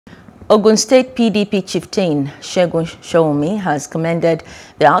Ogun State PDP Chieftain Segun Showumi has commended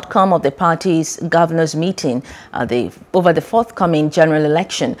the outcome of the party's governors' meeting over the forthcoming general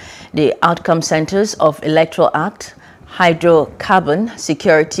election. The outcome centers of Electoral Act, hydrocarbon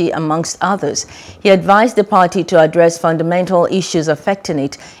security, amongst others. He advised the party to address fundamental issues affecting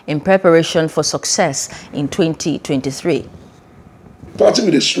it in preparation for success in 2023. Party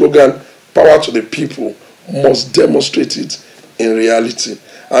with the slogan, "Power to the people," must demonstrate it in reality.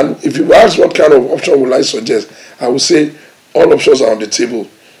 And if you ask what kind of option would I suggest, I would say all options are on the table.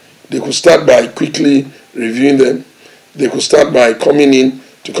 They could start by quickly reviewing them. They could start by coming in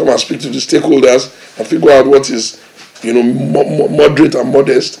to come and speak to the stakeholders and figure out what is, moderate and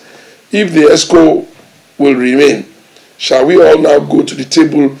modest. If the ESCO will remain, shall we all now go to the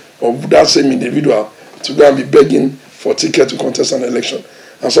table of that same individual to go and be begging for a ticket to contest an election?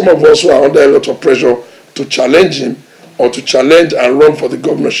 And some of us who are under a lot of pressure to challenge him or to challenge and run for the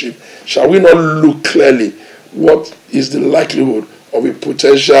governorship, shall we not look clearly what is the likelihood of a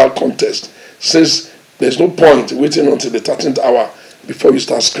potential contest, since there's no point waiting until the 13th hour before you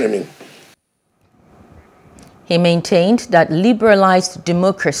start screaming. He maintained that liberalized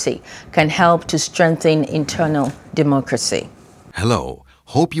democracy can help to strengthen internal democracy. Hello,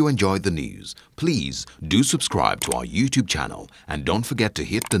 hope you enjoyed the news. Please do subscribe to our YouTube channel and don't forget to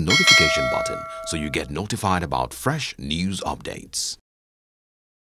hit the notification button so you get notified about fresh news updates.